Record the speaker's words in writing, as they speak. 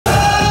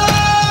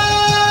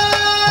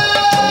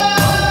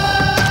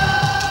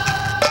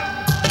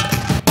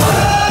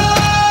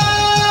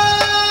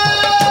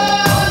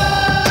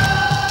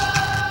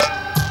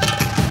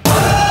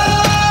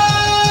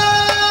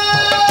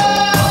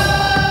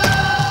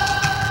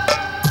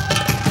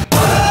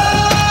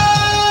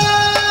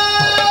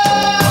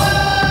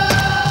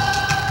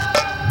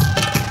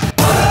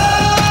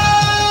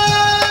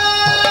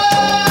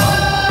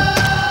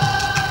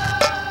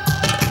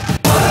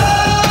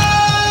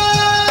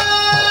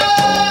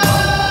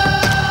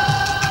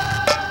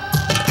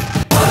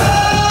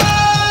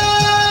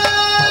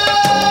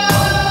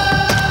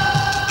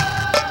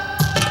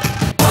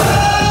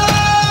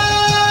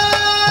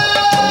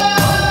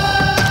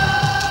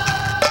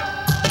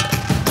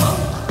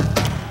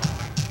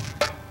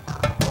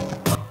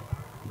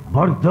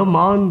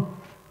वर्धमान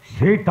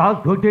सीता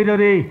कुटीर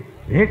रे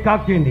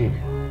एकाकिनी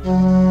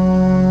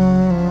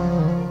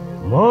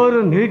मोर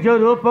निज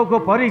रूप को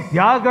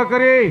परित्याग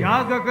करे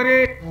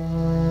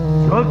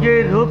जोगे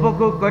रूप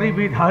को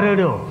करी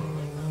धारण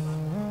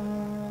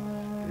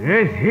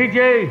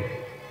जे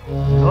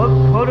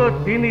लक्षर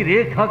 3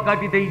 रेखा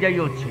काटी दे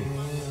जाइए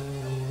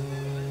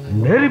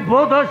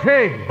निर्बोध से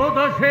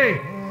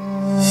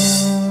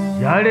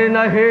जाने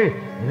नहीं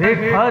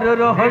रेखार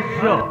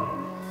रहस्य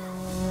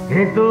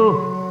किंतु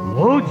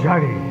मु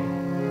जाने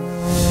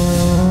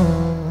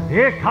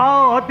रेखा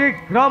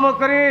अतिक्रम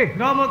करे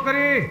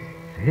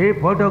से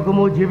पट को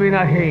मु जीवी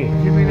नहीं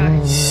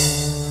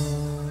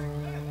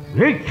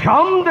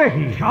भिक्षाम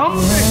देहि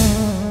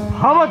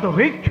भवतु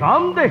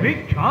भिक्षाम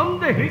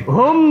देहि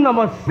ओम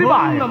नमः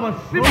शिवाय ओम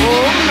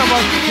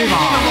नमः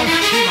शिवाय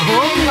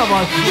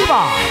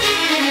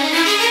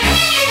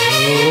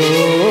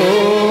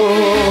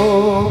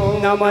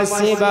नमः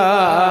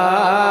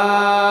शिवाय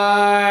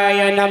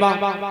नमः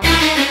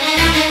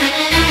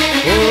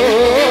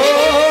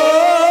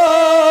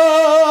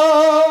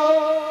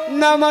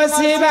नमः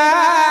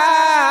शिवाय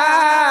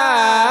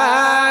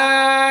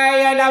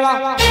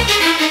नमः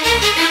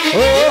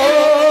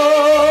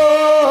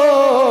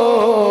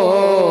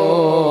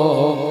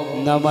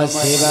नमः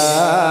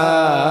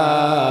शिवाय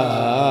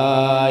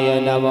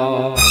नमः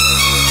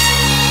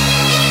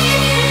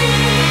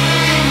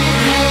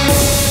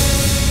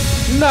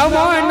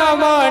नमो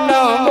नमो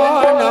नमो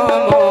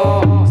नमो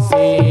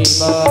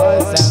शिव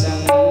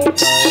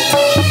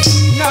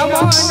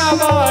नमो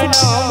नमो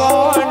नमो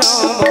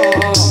नमो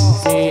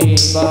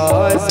शिव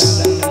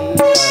शंकर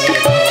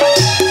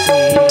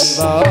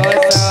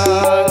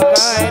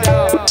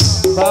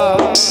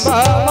बम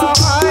बम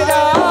हर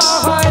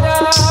हर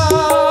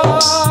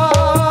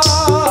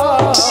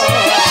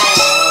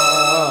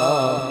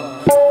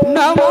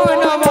नमो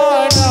नमो नमो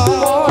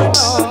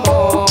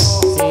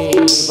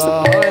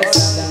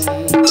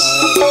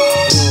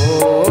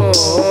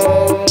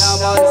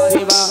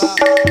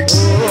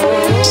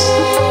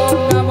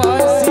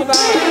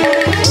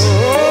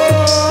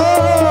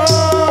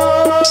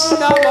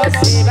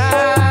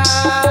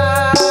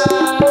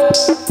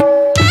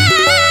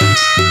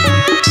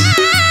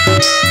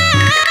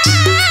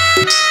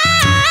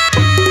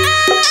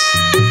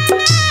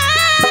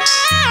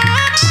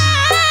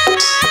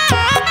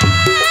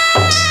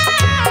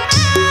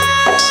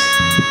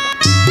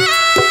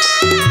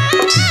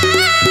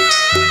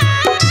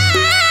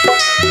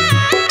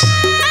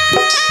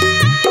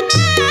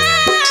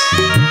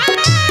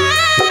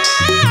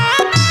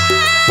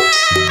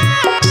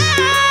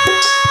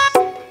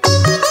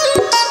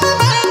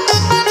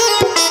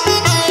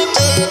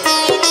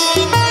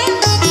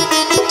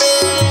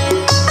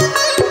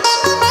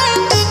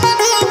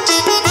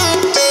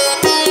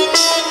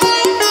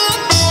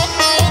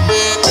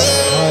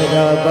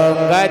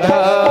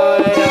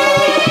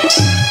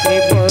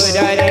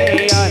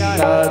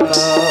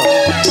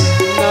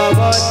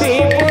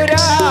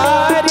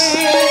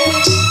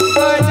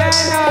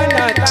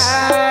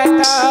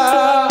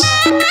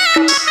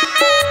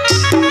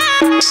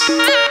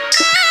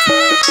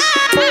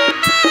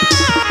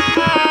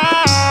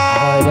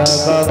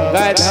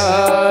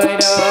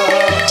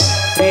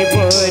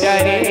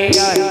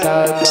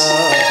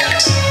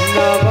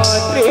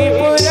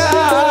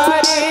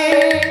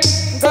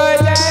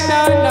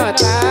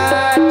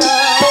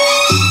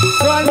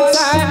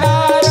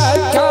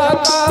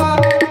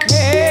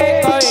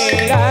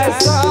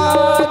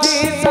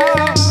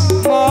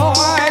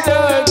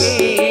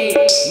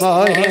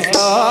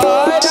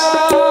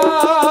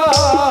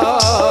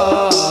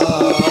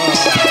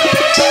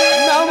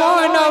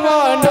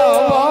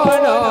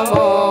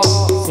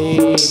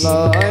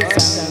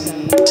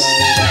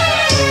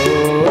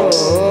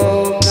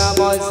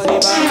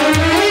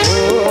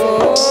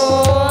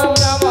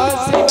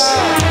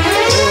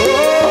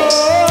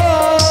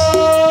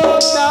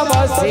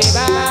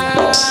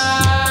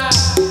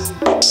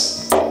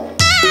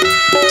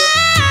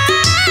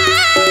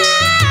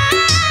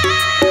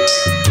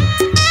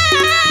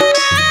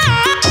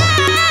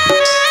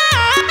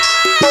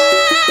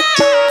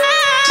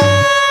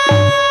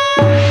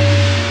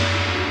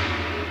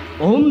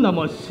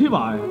नमो शिव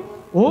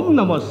ओम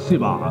नमः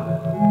शिवाय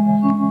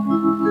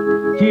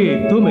किए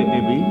तुम्हें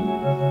देवी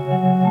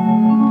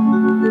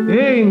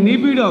ए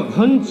निबिड़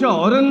घंच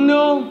अरण्य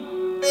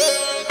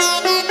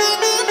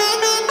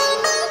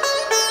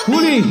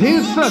पुणी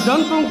हिंस्र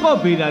जंतु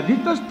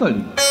विराजित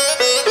स्थली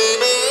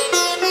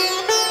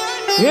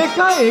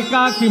एका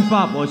एका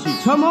किंपा बसी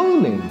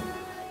मौने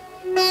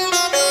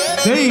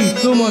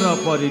तुमर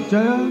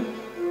परिचय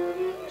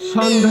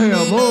संदेह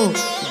मो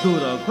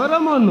दूर कर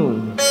मनु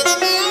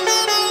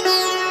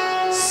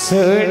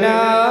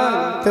सुना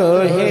तो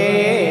हे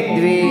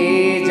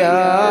द्विजाबारा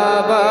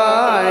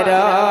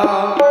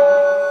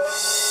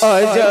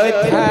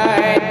अयोध्या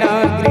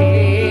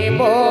नगरी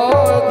मो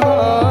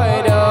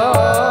घर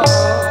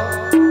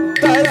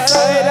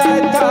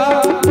दशरथ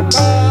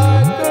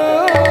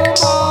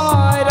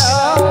कुमार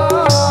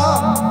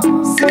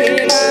श्री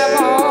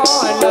राम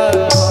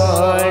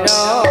लक्ष्मण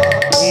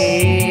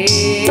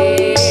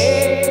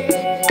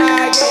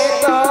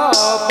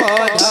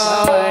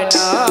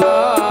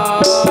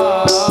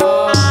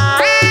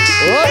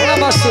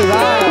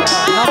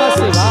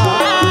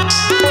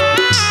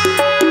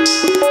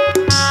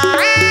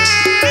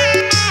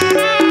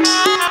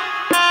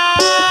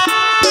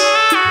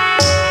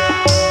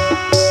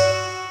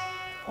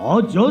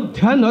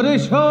अच्छा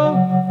नरेश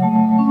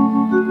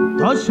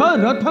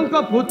दशरथंक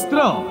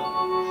पुत्र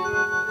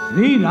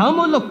श्री राम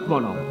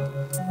लक्ष्मण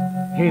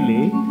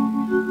हेले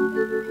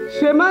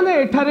से माने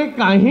एठारे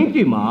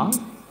काहींकी माँ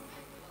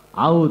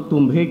आउ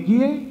तुम्भे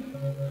किए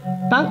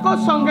तांको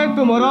संगे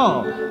तुमर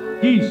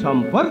की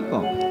संपर्क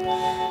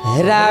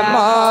राम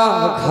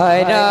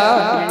घर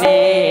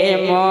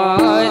मो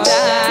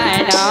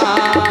जाना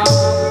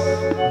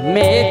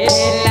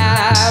मिथिला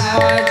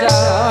मो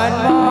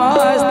जन्म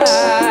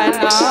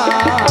स्थान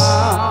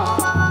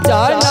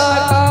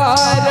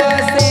जनकर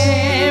से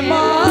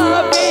मो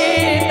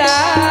पिता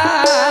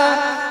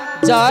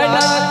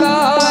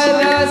जनकर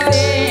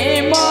से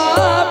मो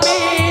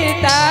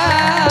पिता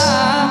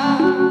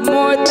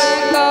मो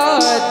तांको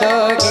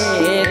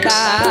दोगीता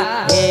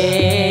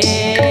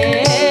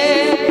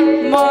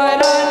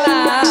मोर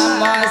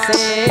नाम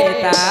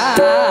सीता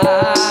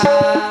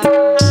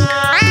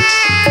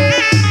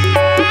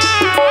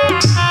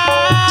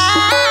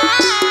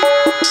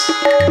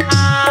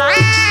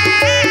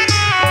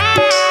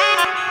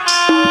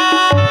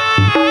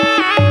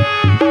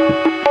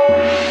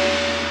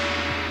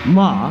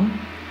माँ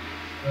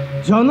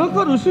जनक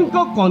ऋषि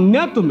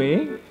कन्या तुम्हें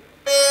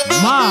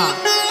माँ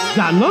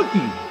जानो कि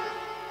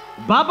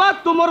बाबा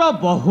तुमर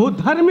बहुत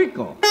धार्मिक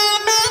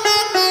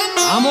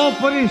आम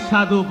परी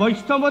साधु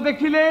वैष्णव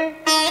देखिले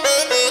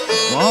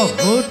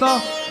बहुत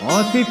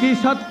अतिथि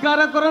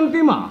सत्कार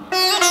करती माँ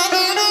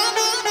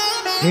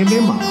हेले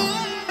माँ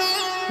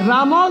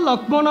राम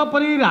लक्ष्मण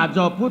परी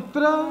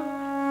राजपुत्र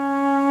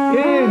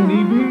ए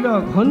निबिड़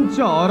घंच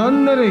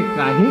अरण्य रे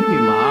काहींकी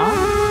माँ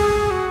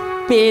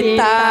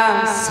पिता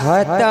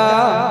सत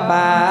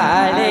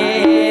बाले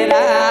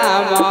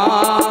राम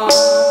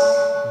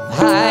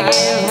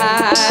भागे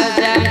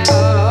भाजन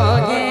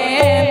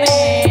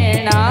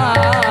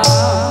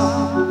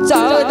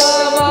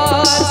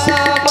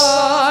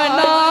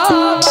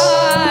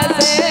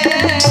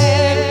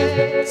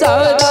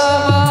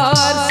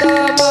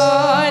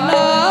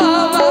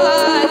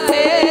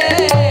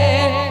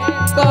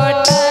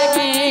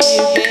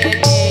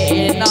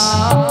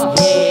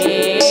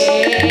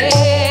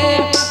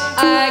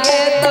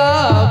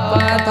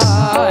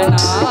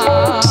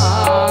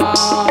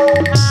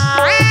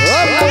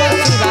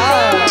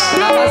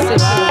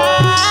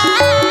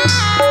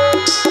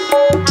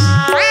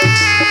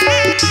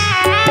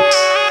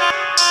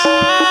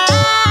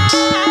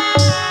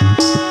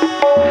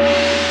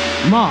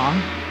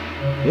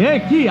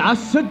कि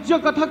आश्चर्य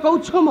कथा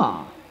कौछ माँ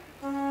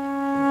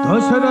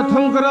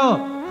दशरथंकर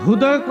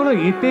हृदय कौन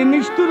एते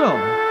निष्ठुर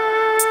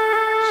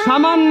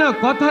सामान्य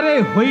कथारे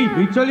होई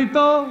विचलित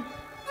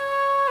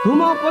तुम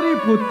परी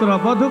पुत्र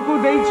बधु को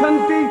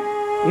देइछंती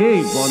ए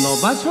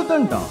वनवास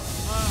दंड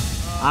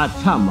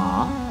अच्छा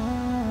माँ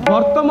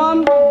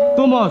वर्तमान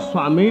तुम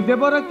स्वामी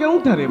देवर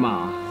केउठारे माँ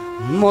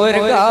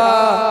मुर्ग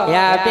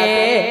याबे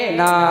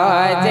न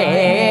जे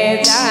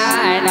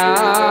जाना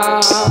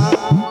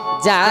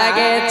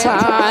जागे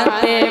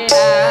छाते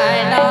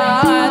प्राण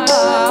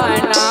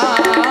धन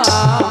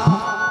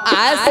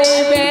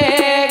आसिबे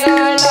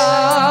गण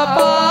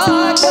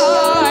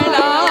पगण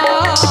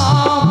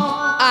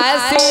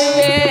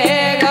आसिबे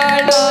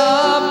गण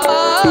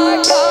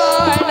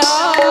पगण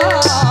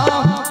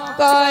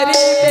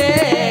करिबे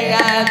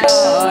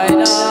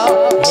गादर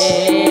हे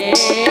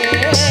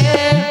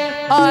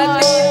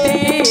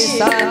अतिथि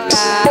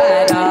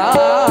सत्कार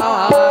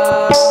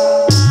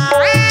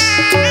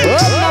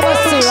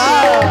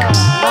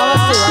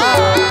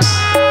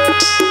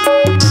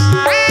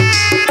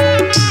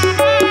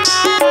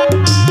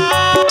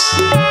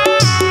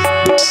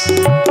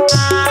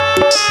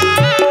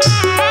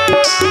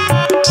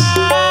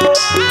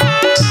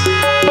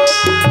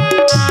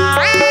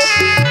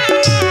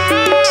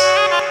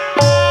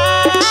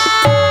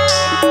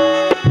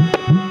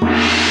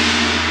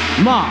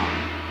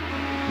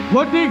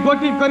गोटी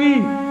गोटी करी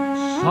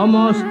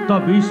समस्त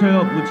विषय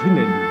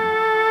बुझिनेली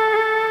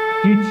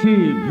किछि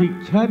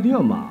भिक्षा दियो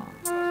माँ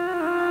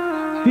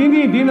 3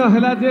 दिन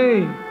हैला जे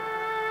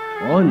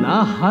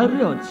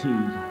अनाहार्य अछि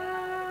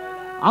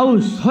आउ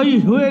सही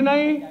हुए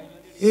नहीं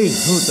ए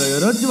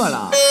हृदयर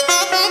ज्वाला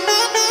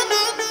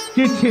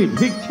किछि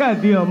भिक्षा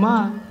दियो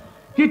माँ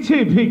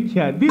किछि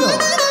भिक्षा दियो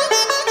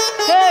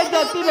हे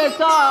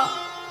ज्योतिरेश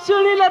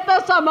शुणिले तो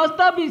समस्त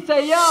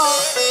विषय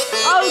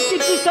आउ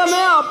किसी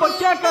समय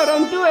अपेक्षा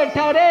करंतु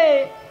एठारे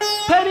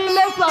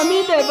फेरिले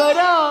स्वामी देवर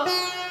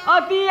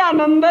अति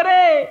आनंद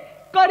रे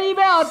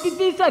करिबे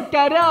अतिथि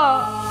सत्कार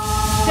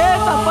हे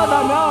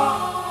तपधन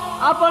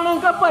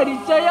आपनक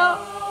परिचय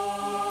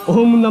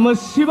ओम नमः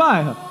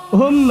शिवाय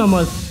ओम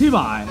नमः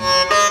शिवाय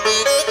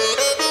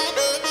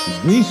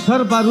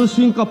विसर्वा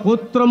ऋषि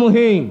पुत्र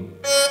मुहे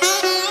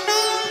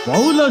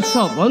पौलस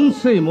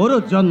वंशे मोर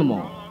जन्म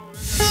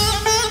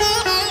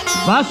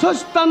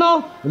बासस्थान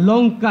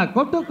लंका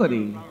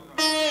कटकरी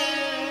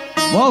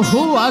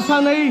बहु आशा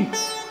नहीं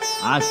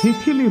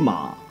आसी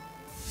माँ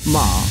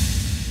माँ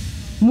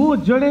मु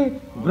जड़े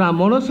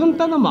ब्राह्मण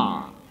संतान माँ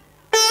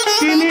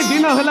 3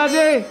 दिन है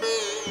जे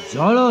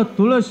जल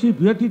तुलसी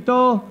व्यतीत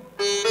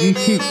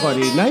किसी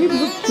करी नहीं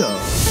भक्ष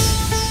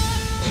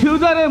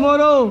क्षुदारे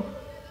मोर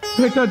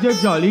पेट जे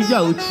जली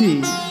जाउछि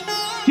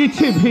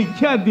किछि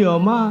भिक्षा दियो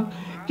माँ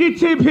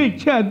किछि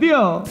भिक्षा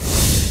दियो।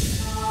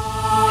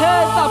 हे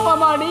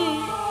तपमणि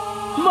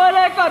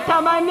मोरे कथा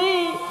मानी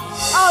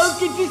आउ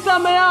किछि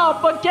समय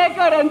अपेक्षा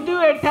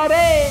करंतु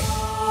एठारे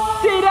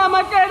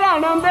श्रीराम के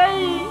राण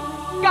देई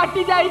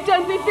काटी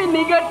जाइछन्ति 3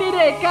 गोटी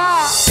रेखा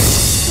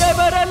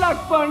देवर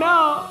लक्ष्मण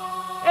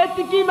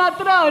एतिकी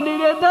मात्र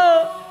अनुरोध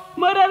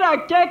मोर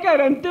रक्षा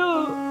करंतु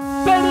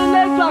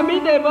फेरिले स्वामी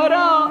देवर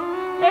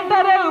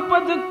एठारे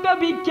उपयुक्त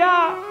भिक्षा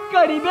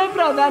करिबे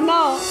प्रदान।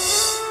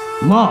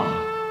 माँ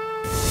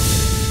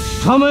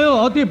समय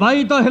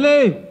अतिबाहित हेले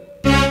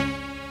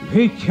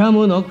भिक्षा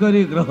मु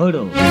नकरी ग्रहण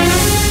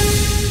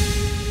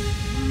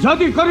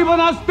जदि करिब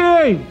नास्ते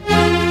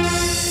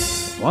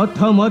पथ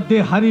मध्य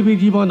हारिबी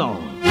जीवन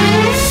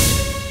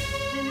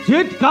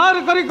चित्कार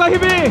करी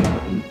कहिबे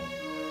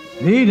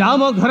श्री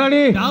राम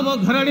घरणी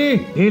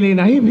हेले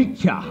नहीं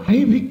भिक्षा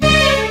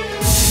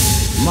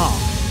माँ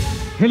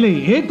हेले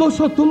ए दोष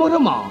तुमर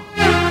माँ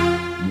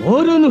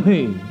मोर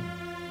नुहे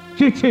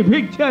किछि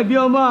भिक्षा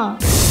दियो माँ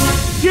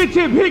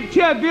किछि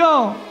भिक्षा दियो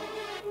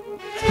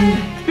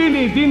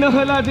 3 दिन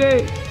हला जे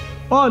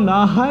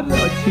अनाहार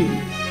अछि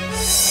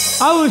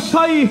आउ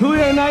सही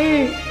हुए नहीं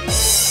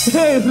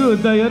हे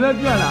हृदय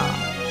ज्वाला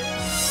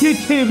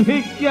किछि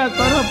भिक्षा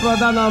कर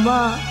प्रदान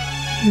माँ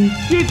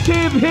किछि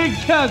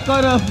भिक्षा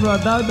कर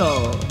प्रदान।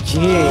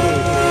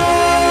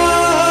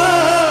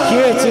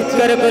 किए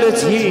चित्कार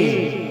करुछि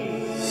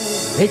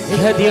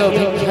भिक्षा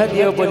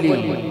दियो बोली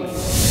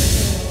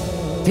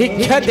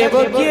भिक्षा देव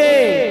किए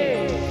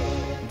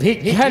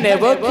भिक्षा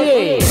नेब किए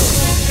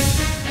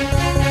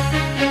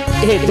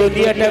ए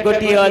दुनियाटा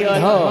गोटे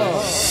अंध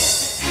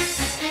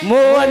मो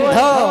अंध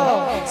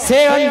से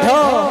अंध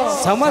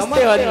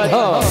समस्ते अंध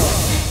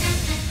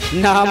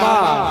ना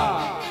माँ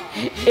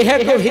यह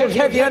को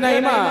भिक्षा दियो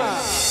नहीं माँ।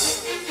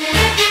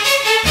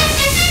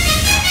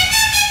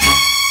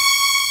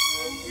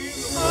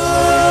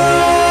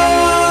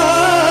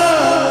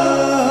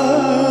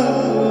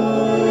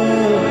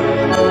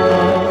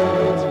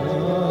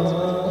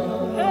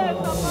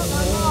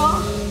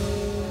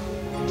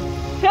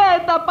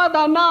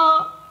 तपदान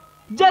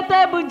जते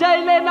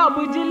बुझाइले न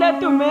बुझिले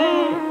तुम्हें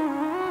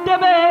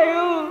तेबे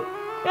हेउ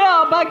ए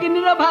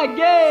अभागिनी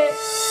भाग्य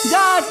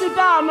जा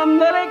सीता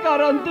आनंद रे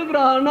करंतु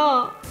ग्रहण।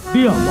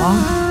 दियो माँ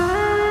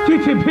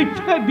किछि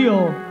भिक्षा दियो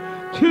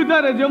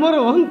क्षुदारे जे मोर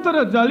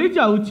अंतर जली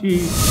जाउछि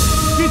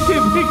किछि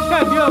भिक्षा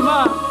दियो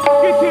माँ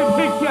किछि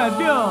भिक्षा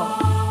दियो।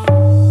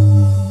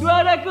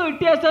 द्वार को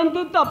उठी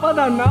आसंतु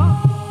तपदान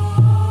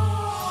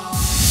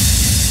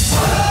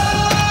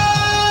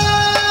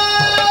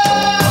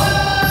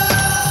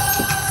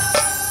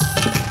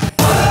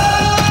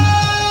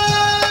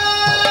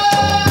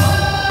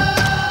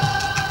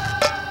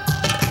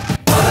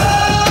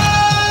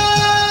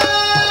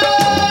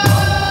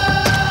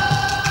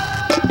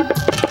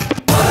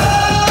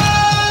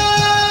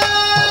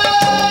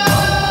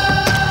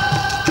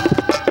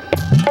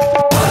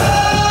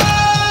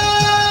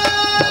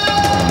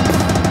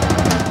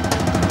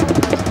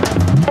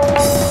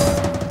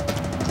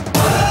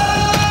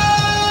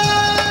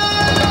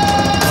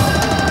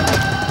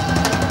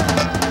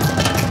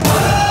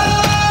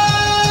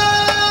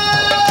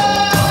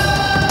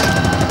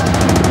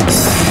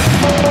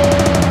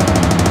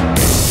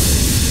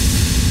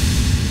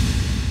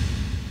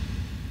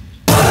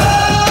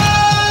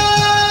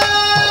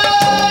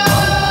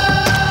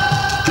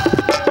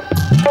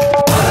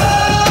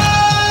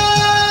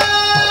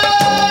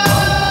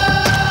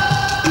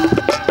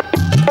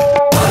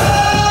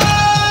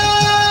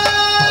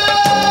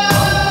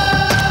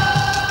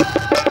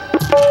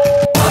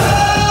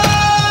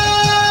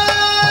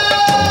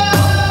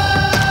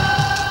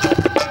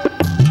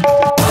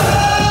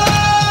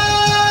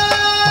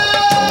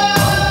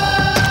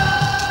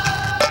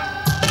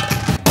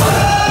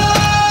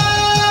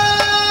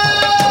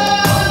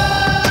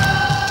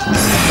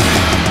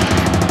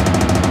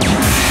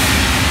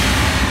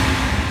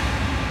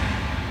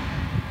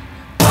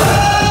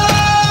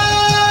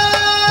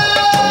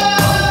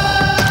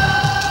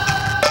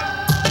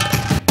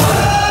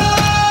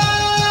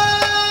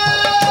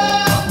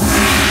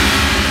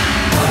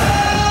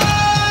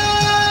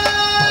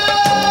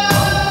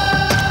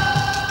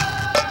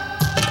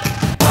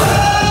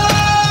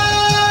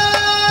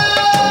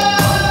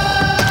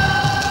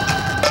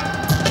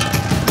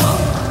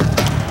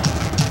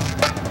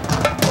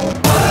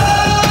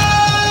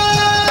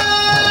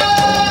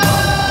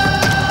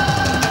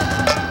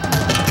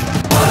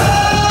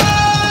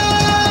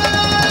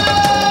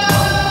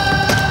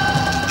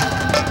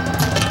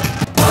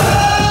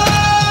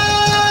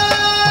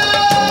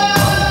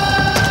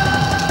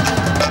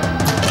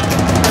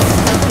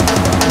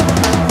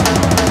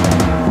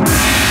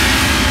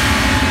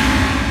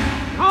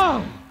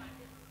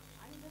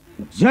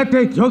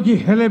जेते जोगी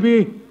हेले भी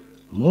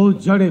मो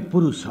जड़े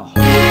पुरुष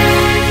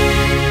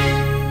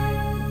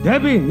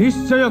देवी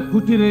निश्चय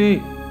कुटीर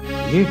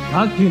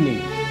एकाकिनी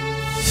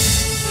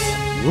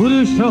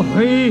पुरुष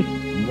होई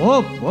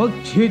मो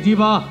पक्षे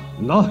जीवा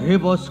न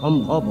हेब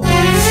संभव।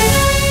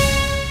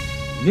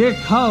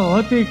 रेखा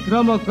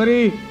अतिक्रम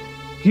करी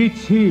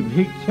किछि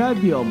भिक्षा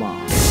दियो माँ।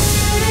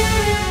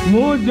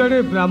 मु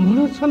जड़े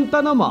ब्राह्मण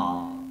संतान माँ।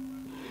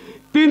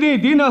 3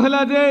 दिन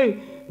हला जे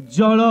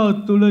जल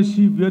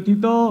तुलसी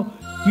व्यतीत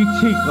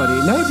किछि करी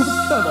नहीं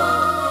भक्षण।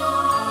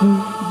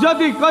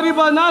 जदि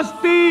करिबा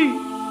नास्ति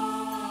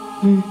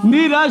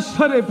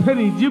निराशरे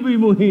फेरी जीवी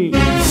मुही।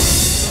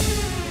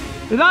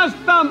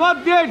 रास्ता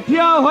मध्य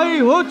ठिया होई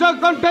होच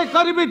कंठे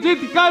करबी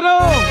चित्कार।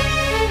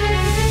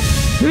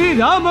 श्री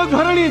राम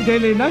घरणी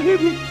देले नहीं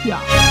भिक्षा।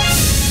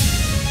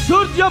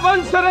 सूर्य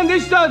वंशर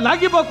निश्चय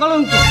लागिब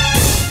कलंक।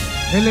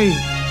 हेले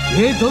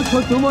ए दोष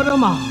तुमर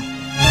माँ,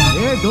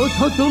 ए दोष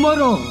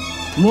तुमर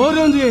मोर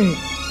नुहे।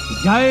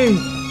 जाए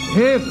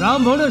हे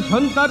ब्राह्मण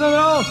संतान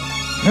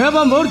हेब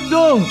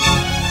मृत्यु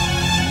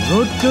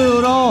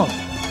मृत्युर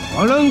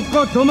कलंक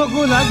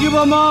तुमको लागिब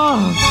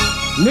माँ,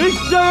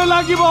 निश्चय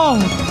लागिब।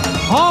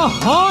 हाँ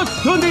हाँ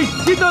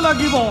सुनिश्चित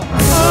लागिब।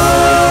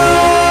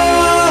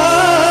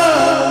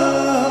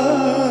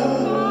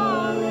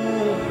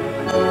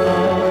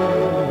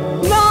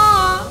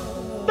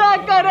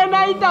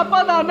 नहीं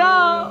तपदाना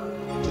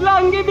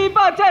लंगी भी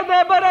पछे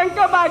देवरंक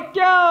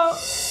वाक्य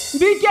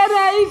बिके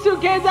नहीं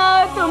सुखे जा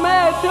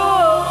तुम्हें तो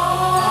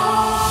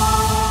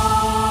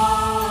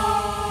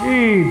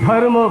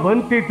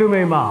धर्मवंती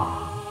तुम्हें माँ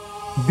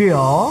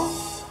दियो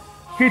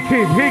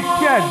किछि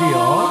भिक्षा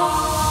दियो।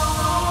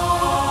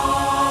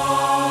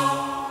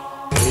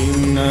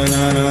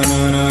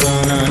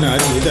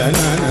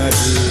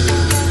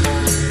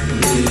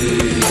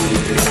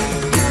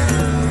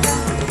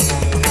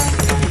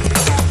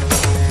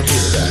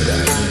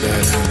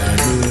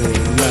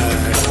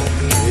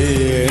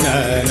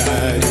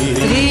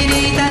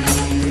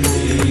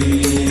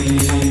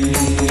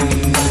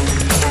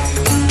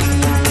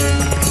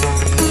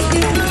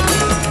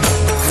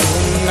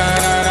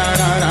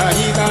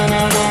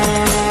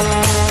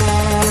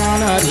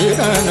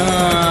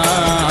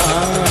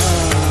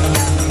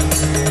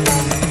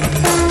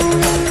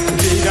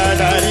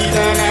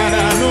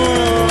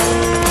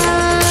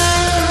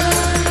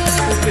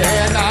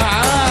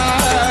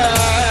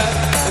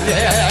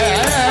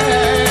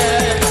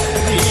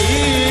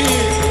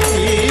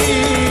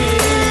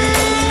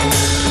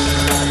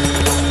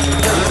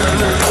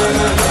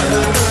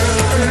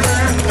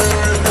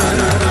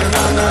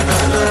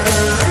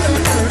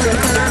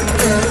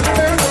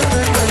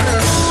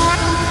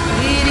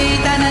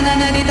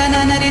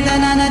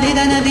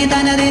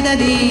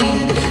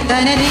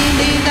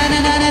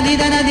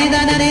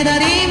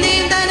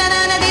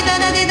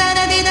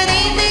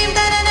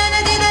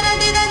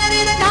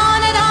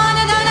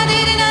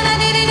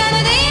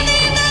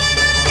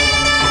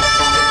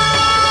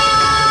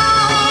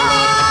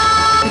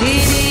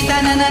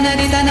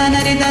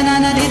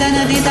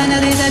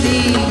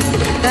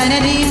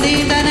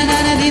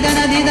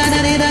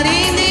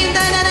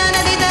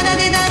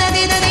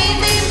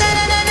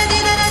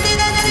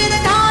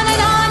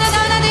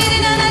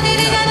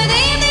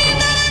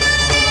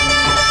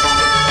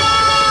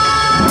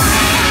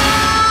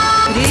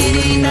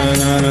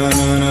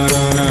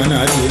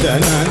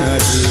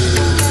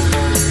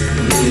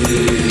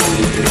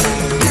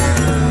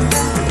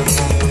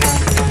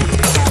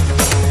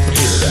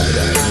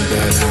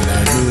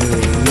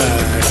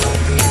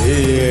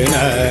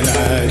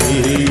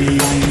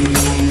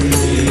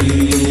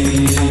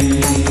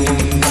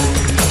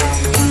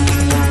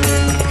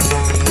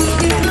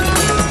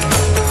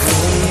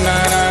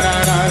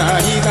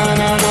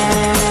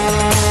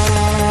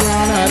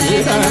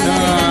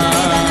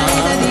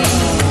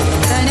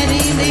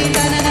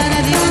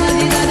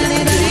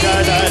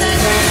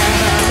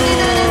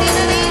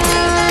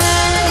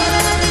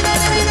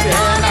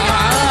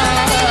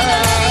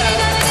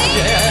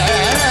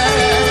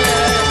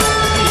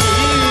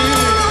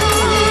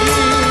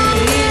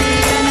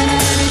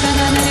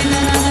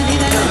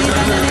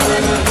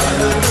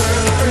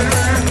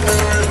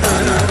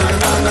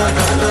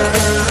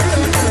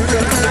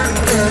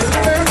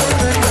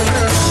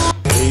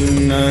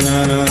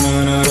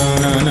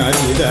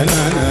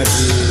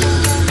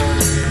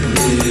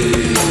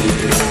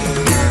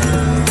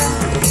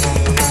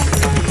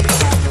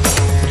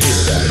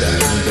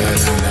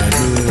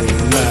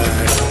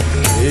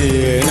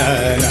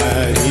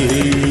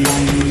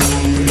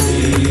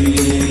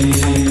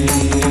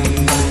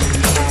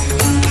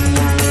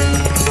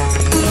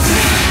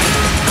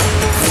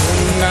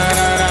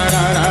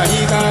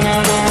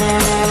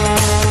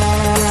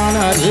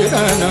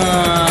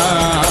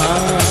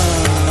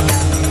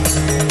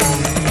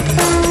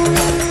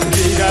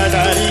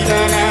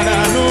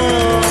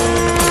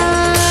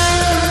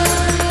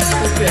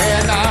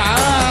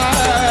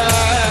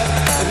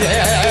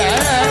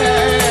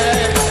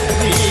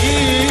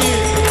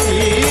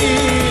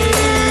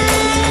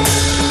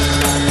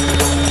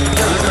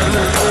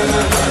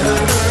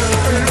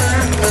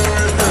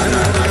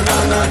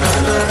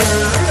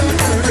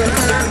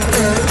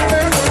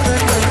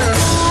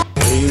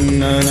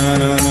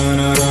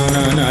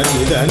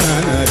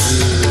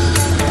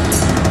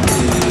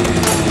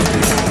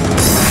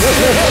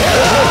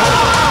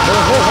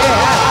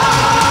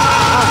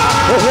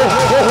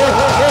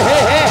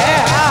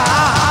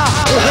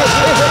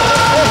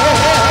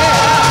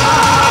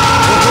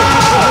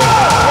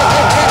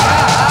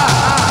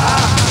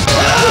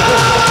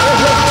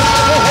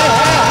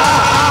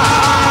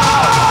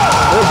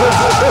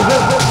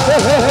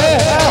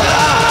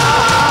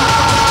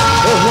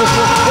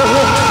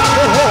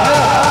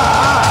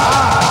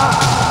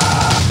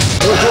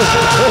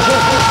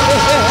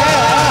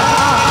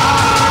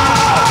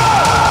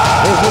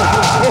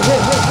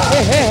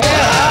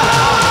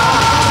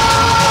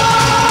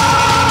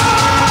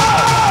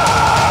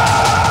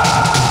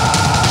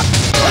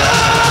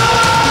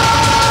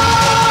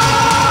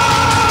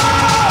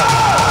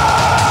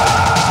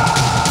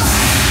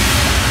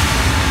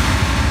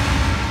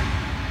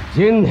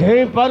 चिन्हे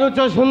पारुच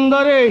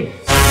सुंदरी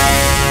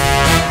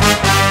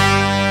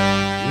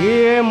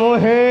ये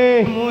मोहे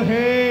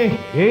मोहे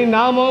ये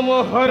नाम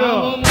मोहर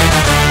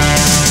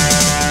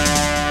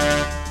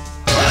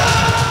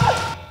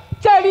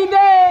चढ़ी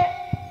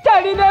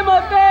दे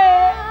मते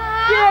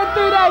ये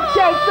तू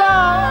राक्षस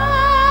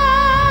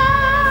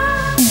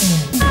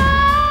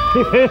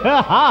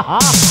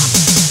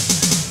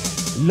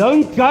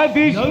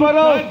लंकाधीश्वर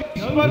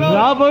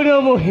रावण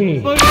मोहे।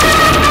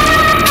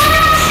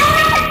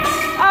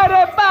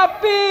 अरे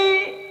पापी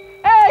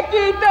एक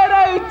ही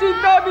तरह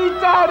उचित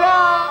विचार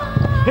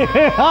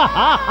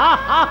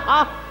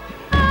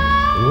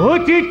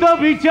उचित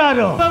विचार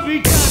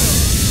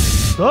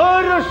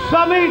तोर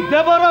स्वामी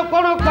देवर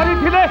कौन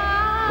करथिले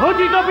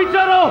उचित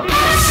विचार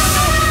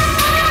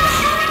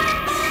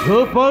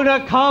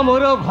सुपर्णखा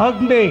मोर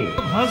भग्ने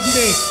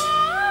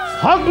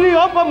अग्नि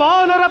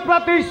अपमान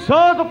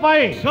प्रतिशोध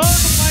पाए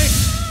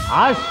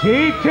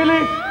आसीथिले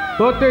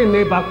तोते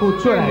नेबाकू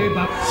चोराए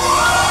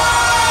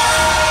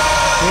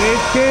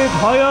एते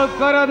भय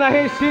कर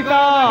नहीं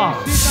सीता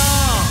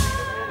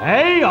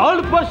এই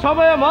অল্প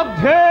সময়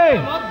মধ্যে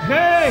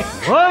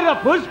ওর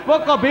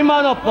পুষ্পক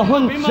বিমান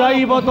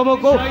পৌঁছাইব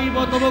তোমাকে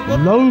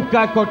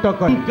লঙ্কা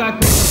কটক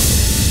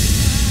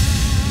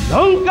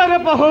লঙ্কারে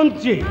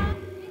পৌঁছি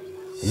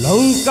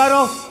লঙ্কার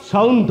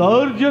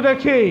সৌন্দর্য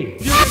দেখে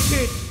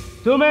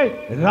তুমি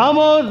রাম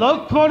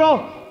লক্ষ্মণ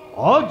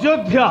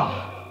অযোধ্যা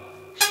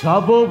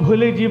সব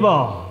ভুলে যাব।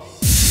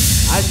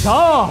 আস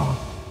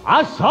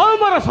আস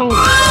আমার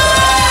সঙ্গে।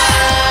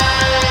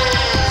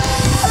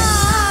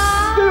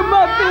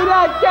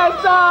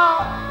 राक्षसा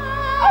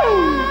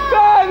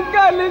कौन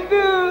कल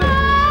तू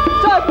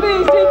सती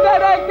सीता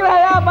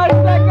क्रिया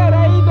बंद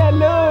कराई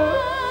देलु।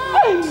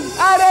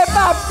 अरे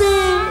पापी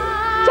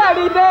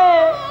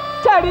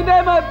छाड़ी दे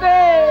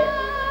मते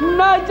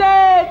नचे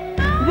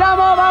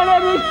राम बाणे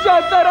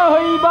निश्चतर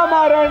होइब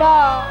मारणा।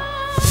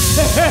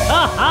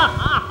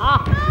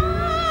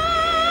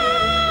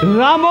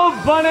 राम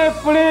बाणे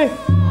पुणे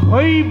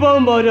होइब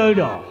मरण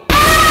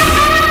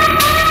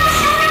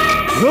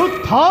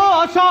रुद्धा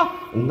आशा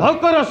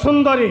नकर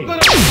सुंदरी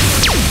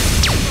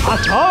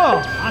आस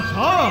आस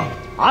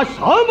आस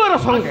मोर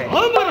संगे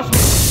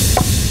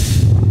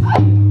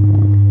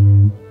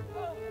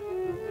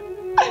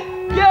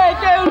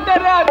के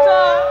उतर आस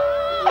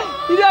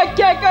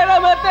रक्षा कर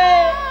मते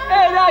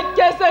ए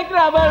राक्षस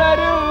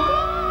रावणरू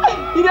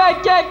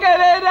रक्षा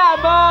करे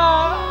राम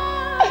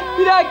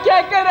रक्षा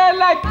करे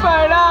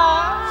लक्ष्मण।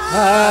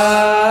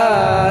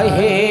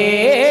 हे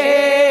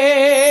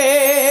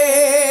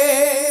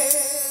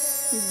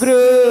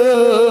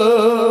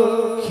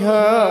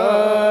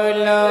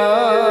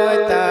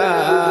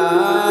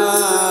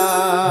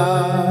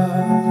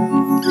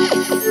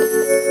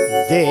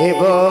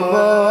देव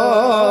मो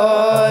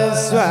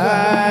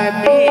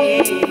स्वामी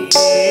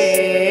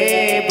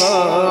देव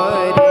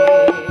रे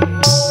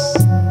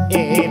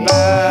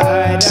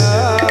एबार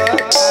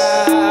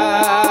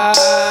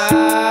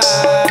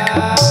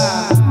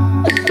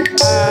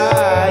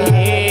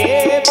आये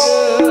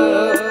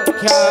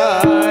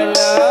वृक्षलता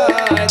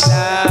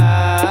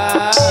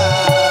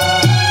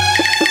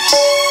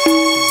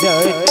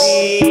जति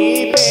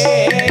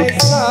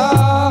बेस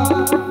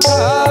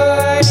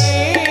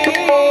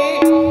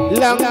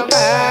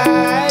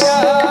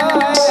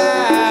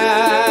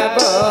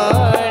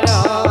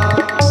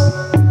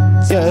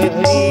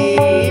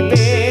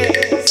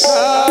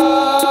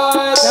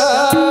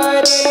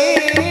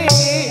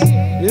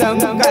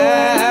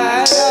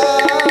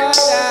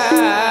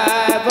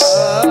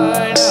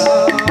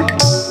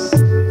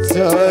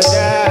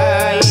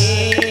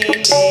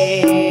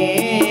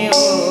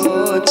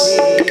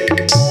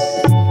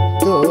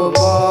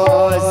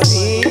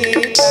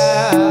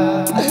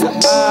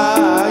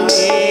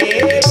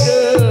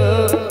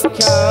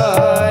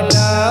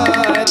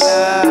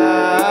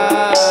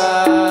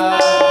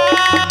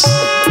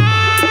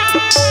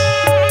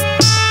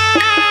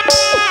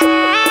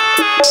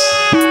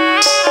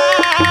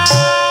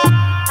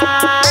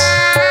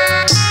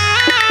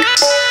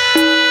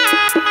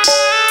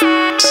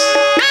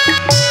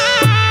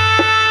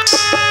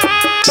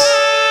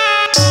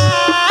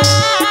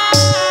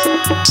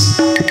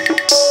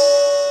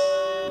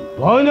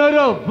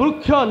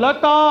वृक्ष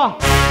लता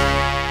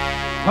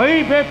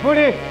हईबे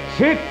पुणे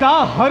सीता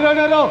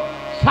हरणर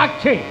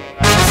साक्षी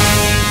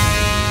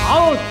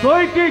आओ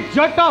तोईटी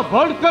जटा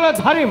बड़कर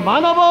धारी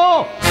मानव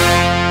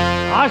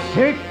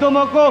आसे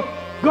तुमको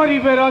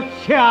गरीबे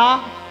रक्षा।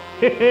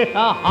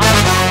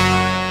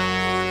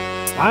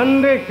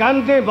 कांदे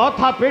कांदे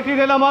मथा पेटी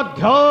देला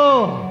मध्य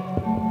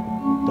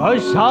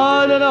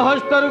दशानन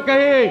हस्तरु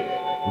कहे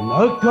न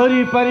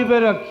करी परिबे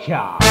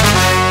रक्षा।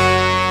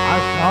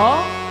 आशा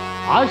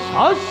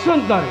आशा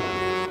सुंदर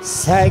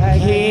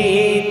सखी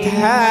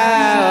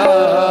थाओ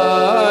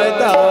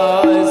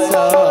दस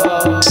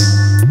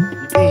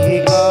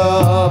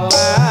दिगपाल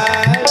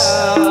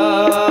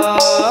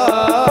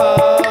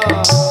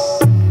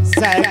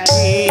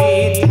सखी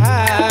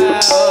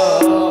थाओ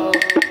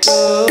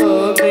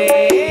तुमे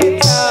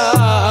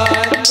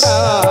चंद्र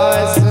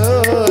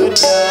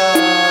सूर्य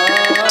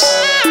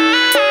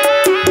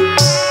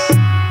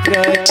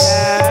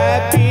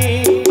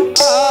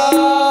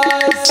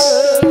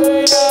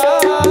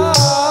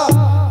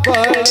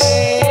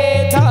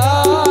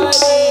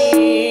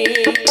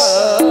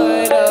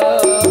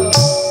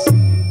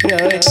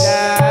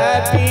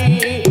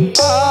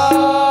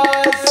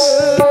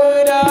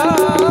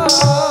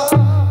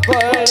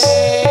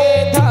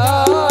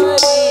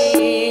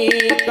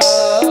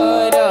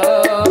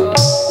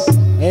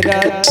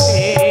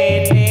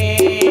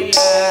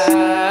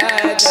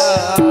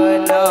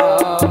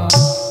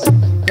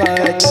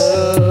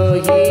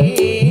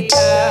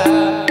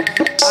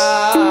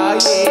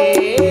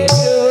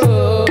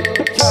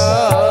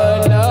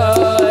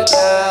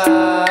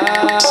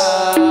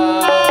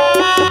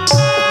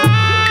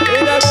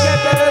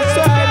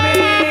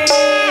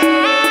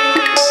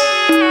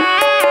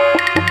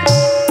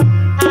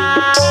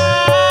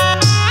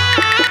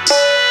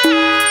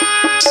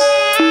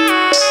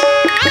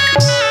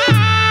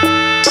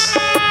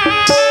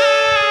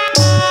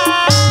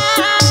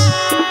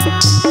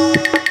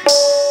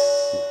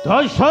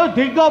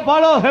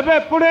दिगपाल हेबे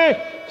पुणे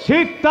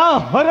सीता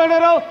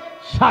हरणर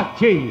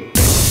साक्षी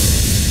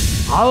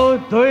आओ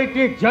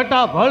दुईटी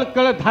जटा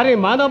भड़कल धारी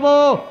मानव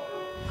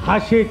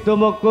आसी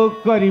तुमको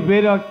करिबे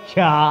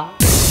रक्षा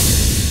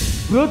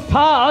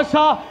वृथा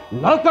आशा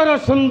नकर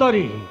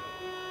सुंदरी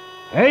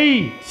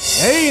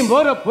एई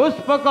मोर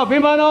पुष्पक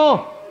विमान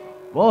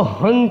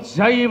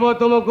पहुंचाइब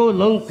तुमको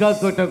लंका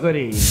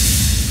कटकरी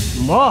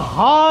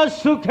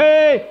महासुखे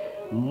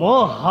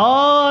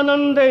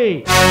महानंदे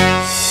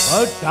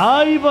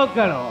हटाइब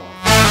कण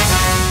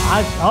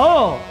आस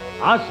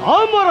आस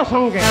मोर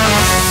संगे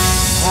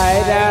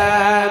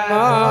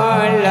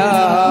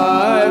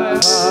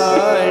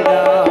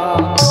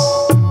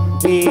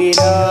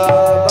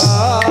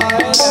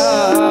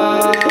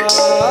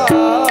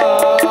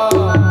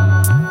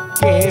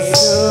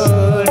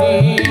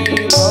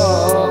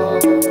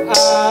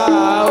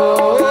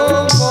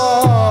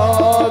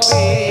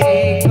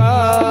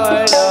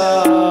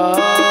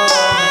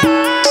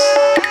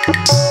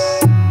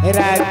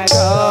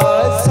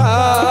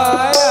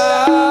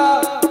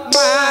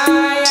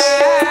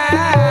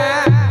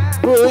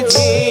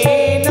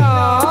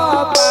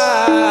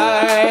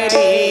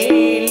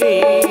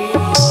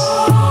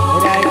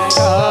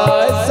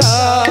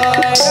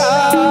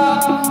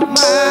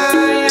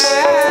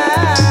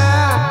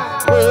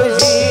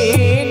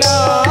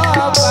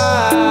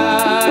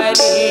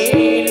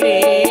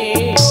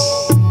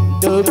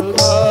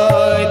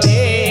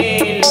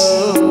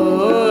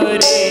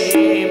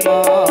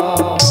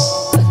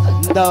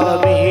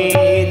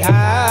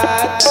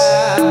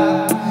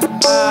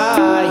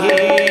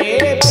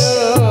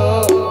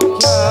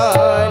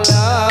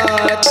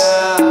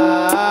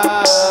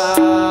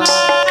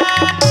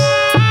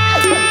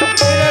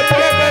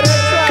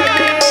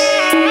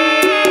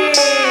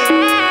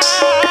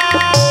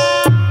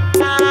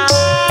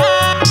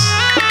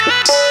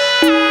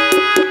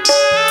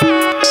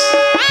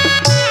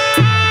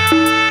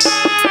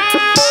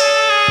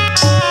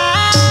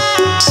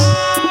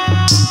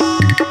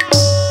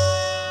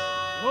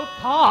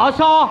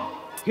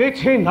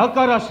किछि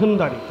नकर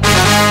सुंदरी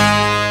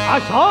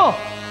आस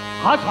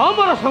आस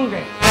मोर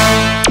संगे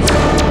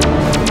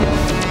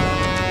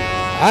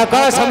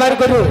समर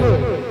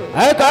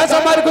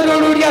गुरु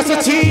उड़ी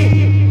आसुछि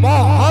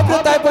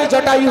महाप्रतापी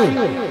जटायु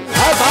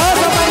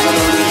समर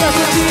गुरु उड़ी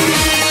आसुछि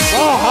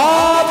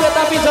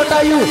महाप्रतापी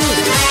जटायु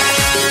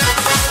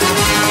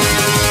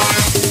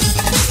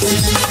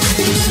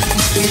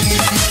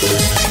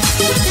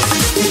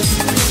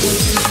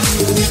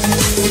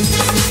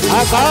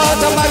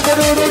आकाश मार्ग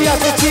उड़ी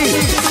आसुछि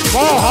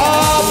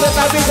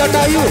महाप्रतापी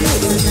जटायु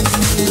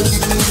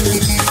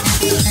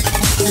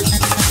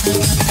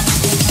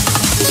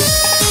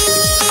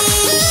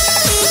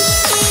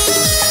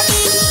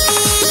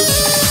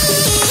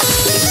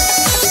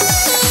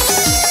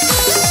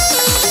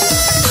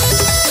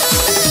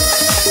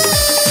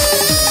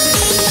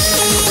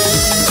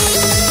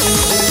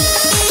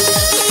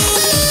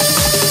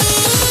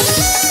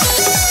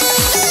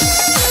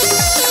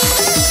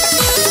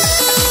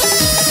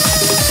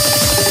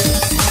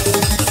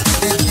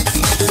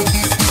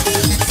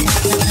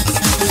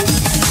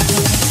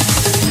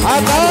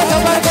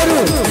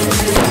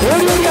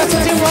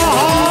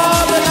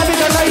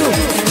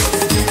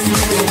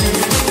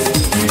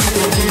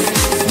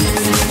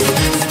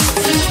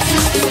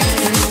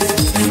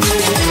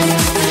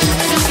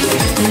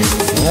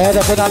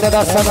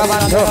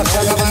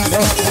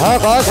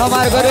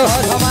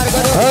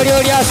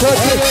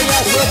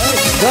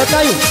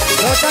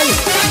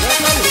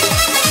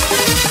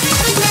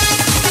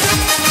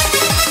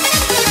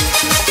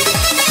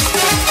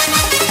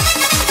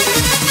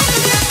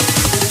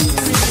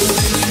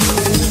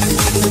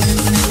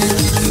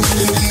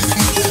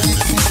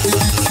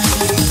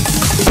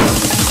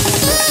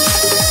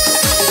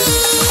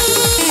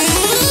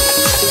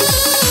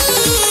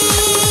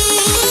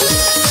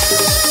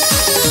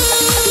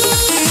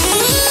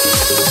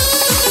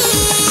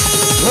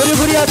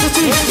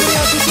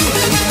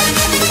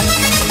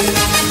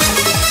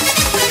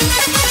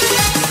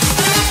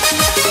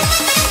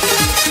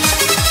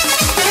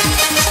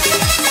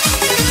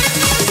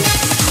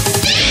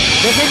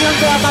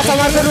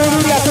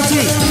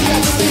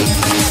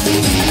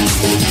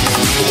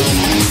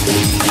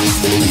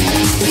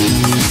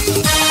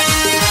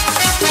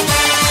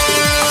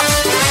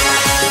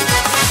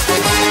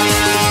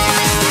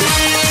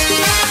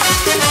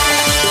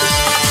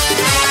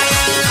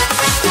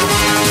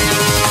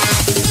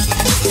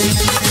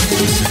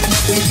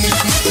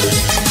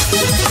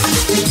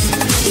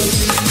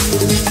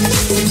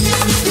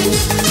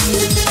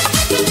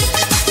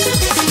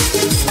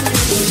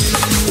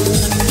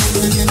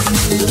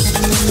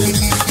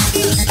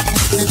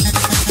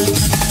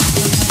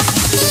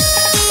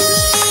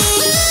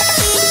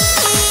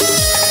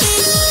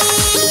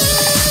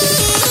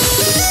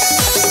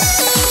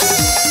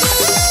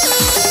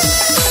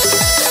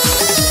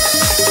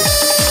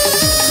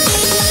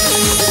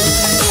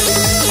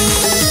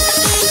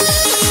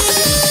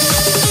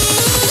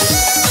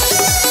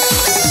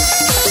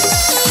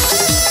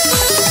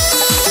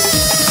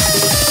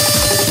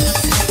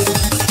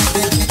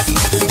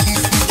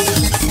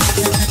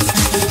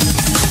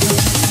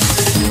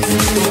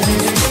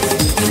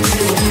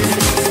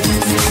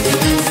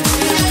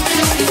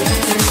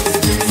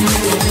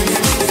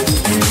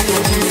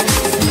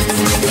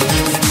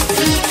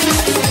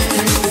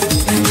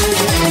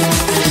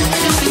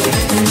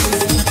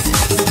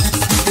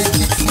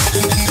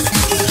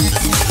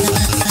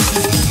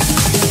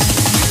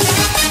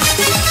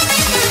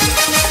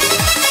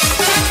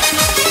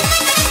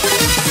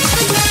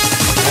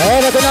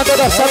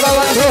दर्शक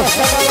बंधु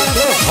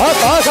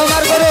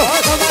समार करो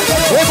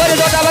एपरि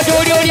जटा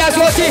जोड़ी ओडी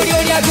आसुछि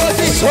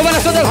शोभन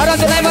सुंदर घर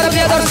जनाई मार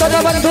प्रिय दर्शक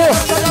बंधु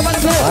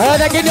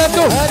देखि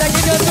दियंतु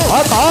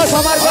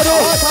समार करो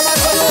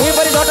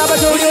एपरि जटा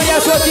जोड़ी ओडी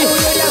आसुछि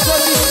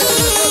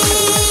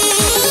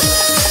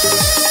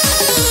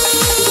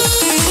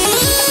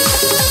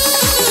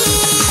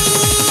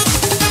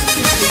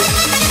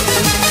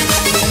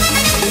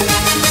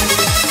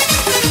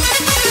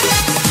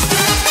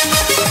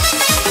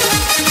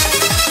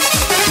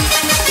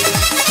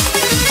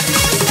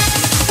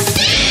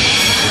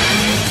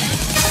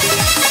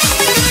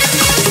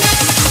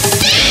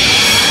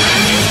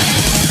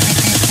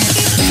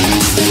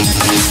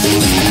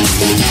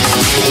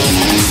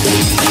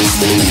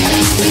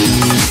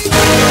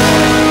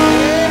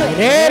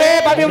रे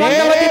बाबी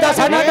मंगलवती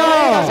दशनन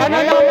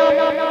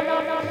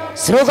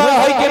श्रोगल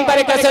होई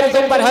केम्पारे केसरी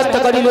कुंपर हस्त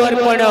करिलु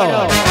अर्पण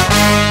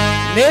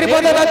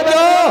निर्बोध दत्त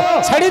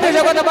छड़ी दे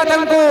जगत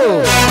पतंगु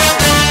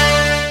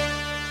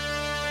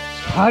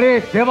छाड़े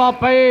देवा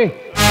पे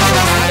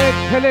छाड़े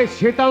खेले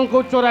सीतां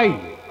को चोराई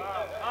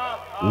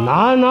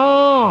ना ना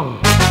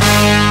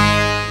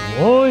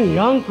वो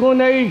यांको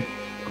नहीं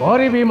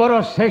गरीबी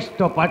मोर श्रेष्ठ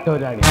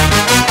पाटराणी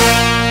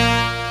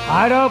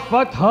आर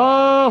पथ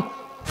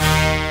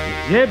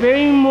जे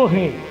बेई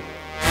मोहे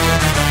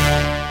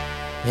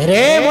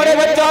रे मोरे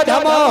बच्चा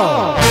धम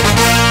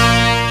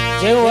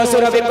जे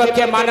असुर विपक्ष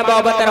मानव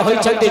अवतार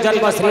होइछन्ति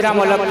जन्म श्री राम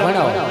लक्ष्मण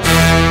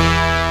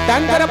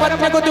तांकर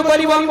पत्नी को तू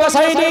करिब अंग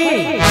सैनी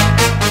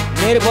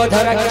निर्बोध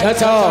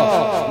राक्षस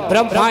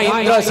ब्रह्मा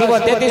इंद्र शिव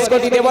 33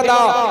 कोटी देवता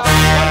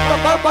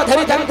कल्प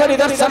धरि तांकर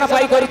दर्शन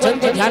पाई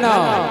करिछन्ति ध्यान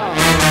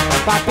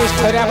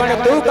पापिष्ठ रावण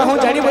तू कहूं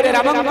जानी मोरे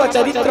रामंक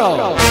चरित्र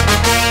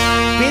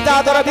पिता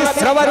दर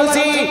विश्रव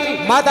ऋषि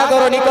माता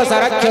दर निकष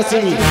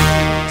राक्षसी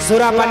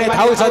सुरापाने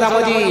थाउ सदा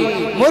मजी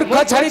मूर्ख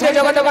छड़ी दे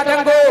जगत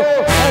बाटंगो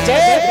जे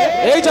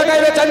एई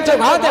जटाइबे चंचु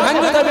भात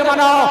भांगु त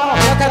विमान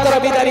कथा दर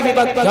बिदारी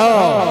विभक्त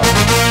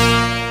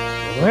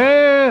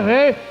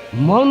रे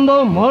मंद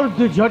मर्द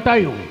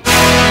जटायु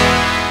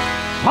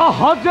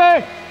सहजे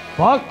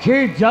पक्षी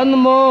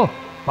जन्म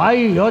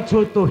पाई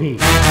अछु तुही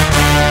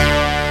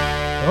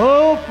तो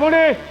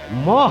पुणे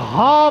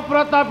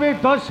महाप्रतापी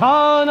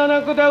दशानन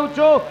को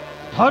देउचो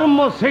धर्म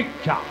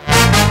शिक्षा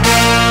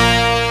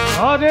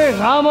अरे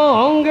राम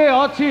अंगे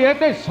अच्छी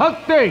एते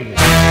शक्ति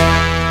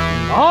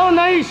न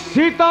नहीं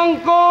सीतां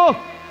को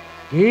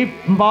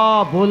किंबा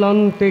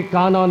बुलंती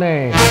कानने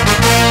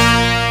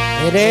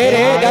रे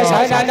रे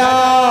दशनन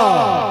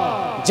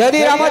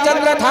जदि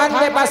रामचंद्र थान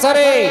में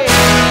पासरे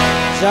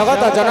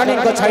जगत जननी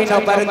को छाई न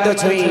पारंत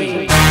छुई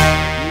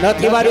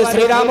नथिबारु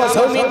श्री राम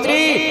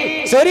सौमित्री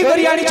चोरी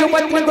करी आनी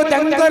पत्नी को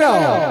त्यांकर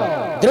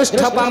दृष्ट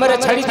पामरे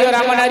छड़ी दियो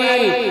राम नारी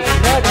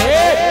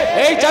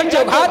ए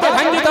चंचु घात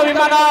भांगी तो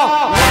विमान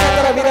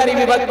नगर बिदारी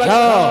विभक्त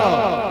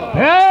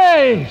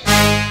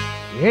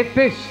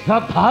एते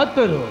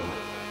सधातुर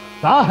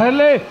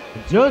ताहले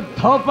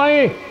युद्ध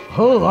पई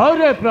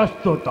होरे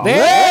प्रस्तुत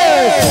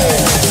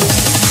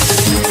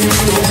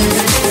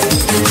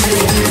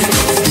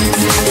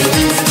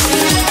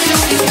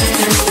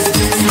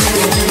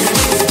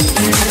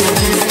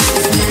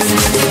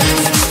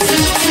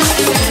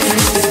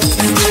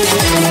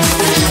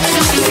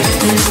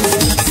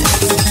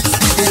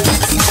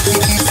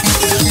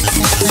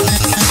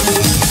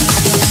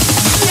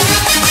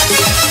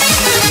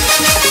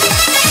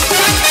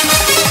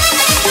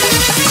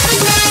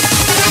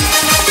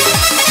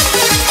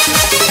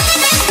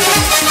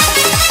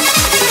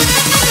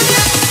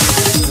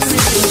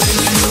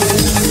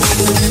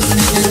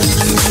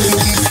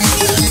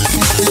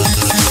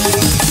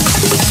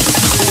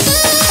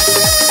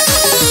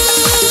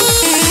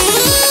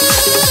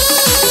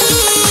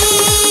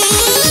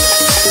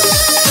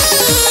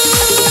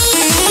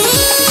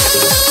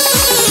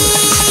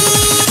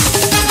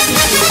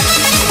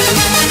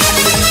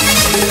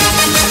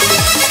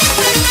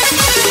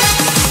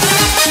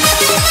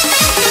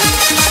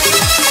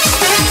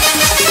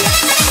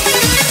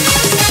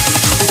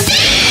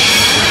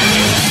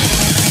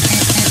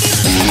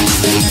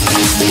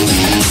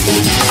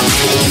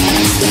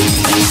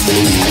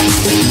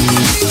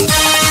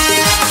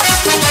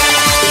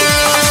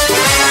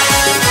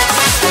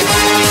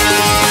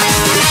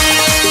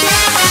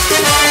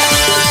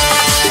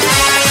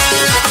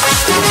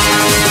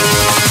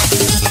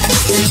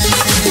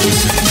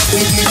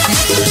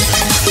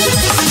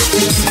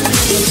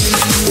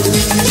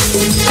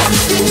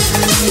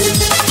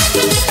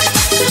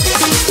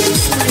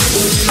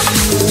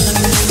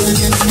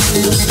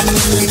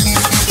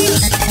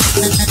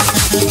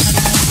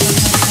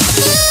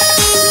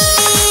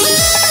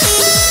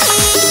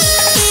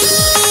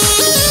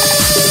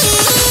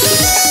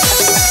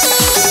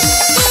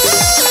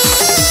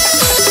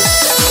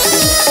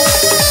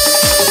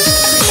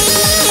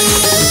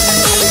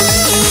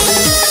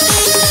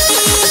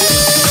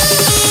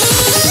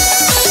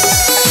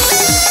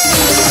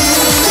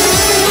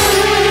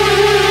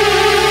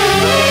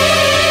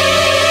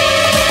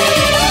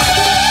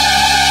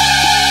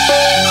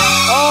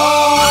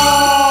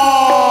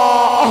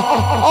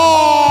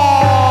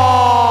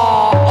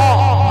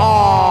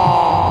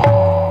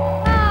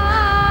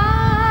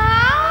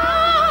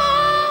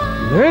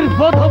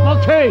निर्बोध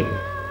पक्षे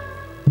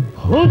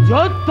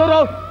भूजोत्तर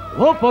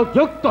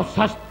उपयुक्त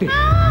शास्ति।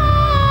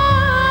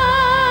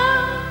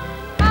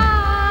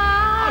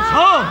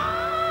 आशा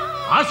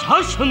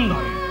आशा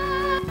सुंदरी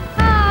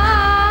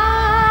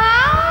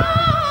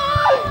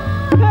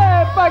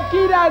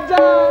पक्षी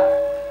राजा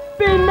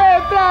पिंडे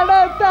प्राण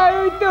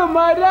ताऊ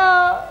तुम्हारा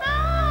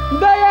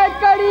दया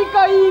करी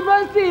कहिब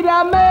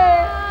सिरा में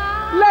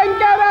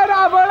लंकार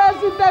रावण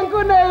सीता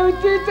को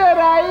नेउची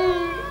चराई।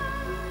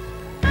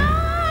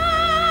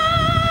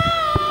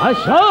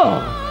 आशा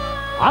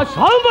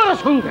आशा मर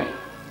संगे